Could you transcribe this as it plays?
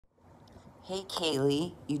Hey,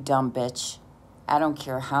 Kayleigh, you dumb bitch. I don't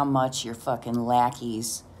care how much your fucking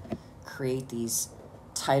lackeys create these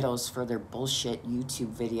titles for their bullshit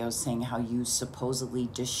YouTube videos saying how you supposedly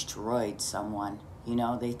destroyed someone. You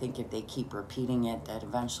know, they think if they keep repeating it that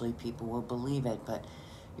eventually people will believe it, but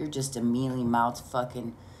you're just a mealy-mouthed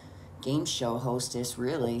fucking game show hostess,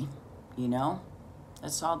 really. You know?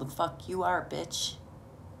 That's all the fuck you are, bitch.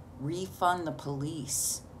 Refund the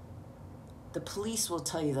police. The police will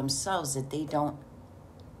tell you themselves that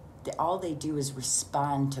all they do is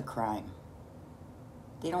respond to crime.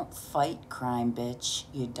 They don't fight crime, bitch,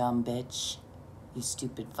 you dumb bitch, you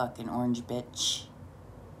stupid fucking orange bitch.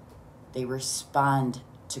 They respond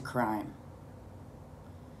to crime.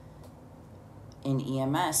 In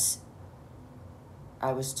EMS,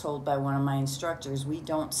 I was told by one of my instructors, we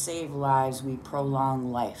don't save lives, we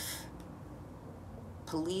prolong life.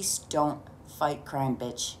 Police don't fight crime,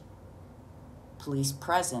 bitch. Police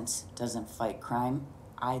presence doesn't fight crime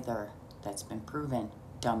either. That's been proven,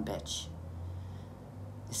 dumb bitch.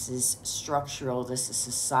 This is structural, this is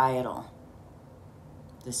societal,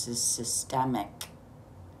 this is systemic.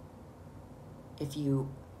 If you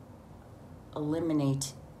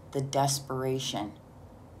eliminate the desperation,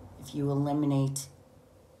 if you eliminate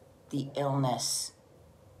the illness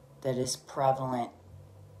that is prevalent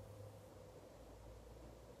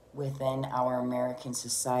within our American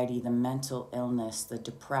society, the mental illness, the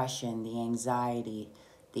depression, the anxiety,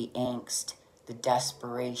 the angst, the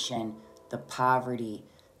desperation, the poverty,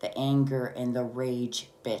 the anger, and the rage,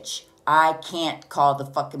 bitch. I can't call the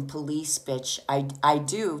fucking police, bitch. I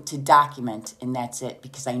do to document, and that's it,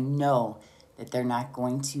 because I know that they're not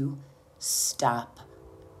going to stop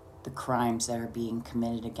the crimes that are being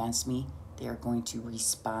committed against me. They are going to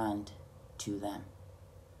respond to them.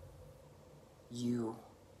 You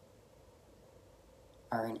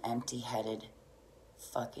are an empty-headed,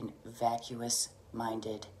 fucking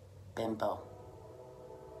vacuous-minded bimbo.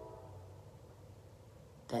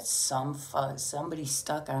 That somebody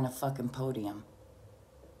stuck on a fucking podium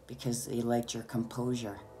because they liked your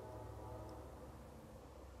composure.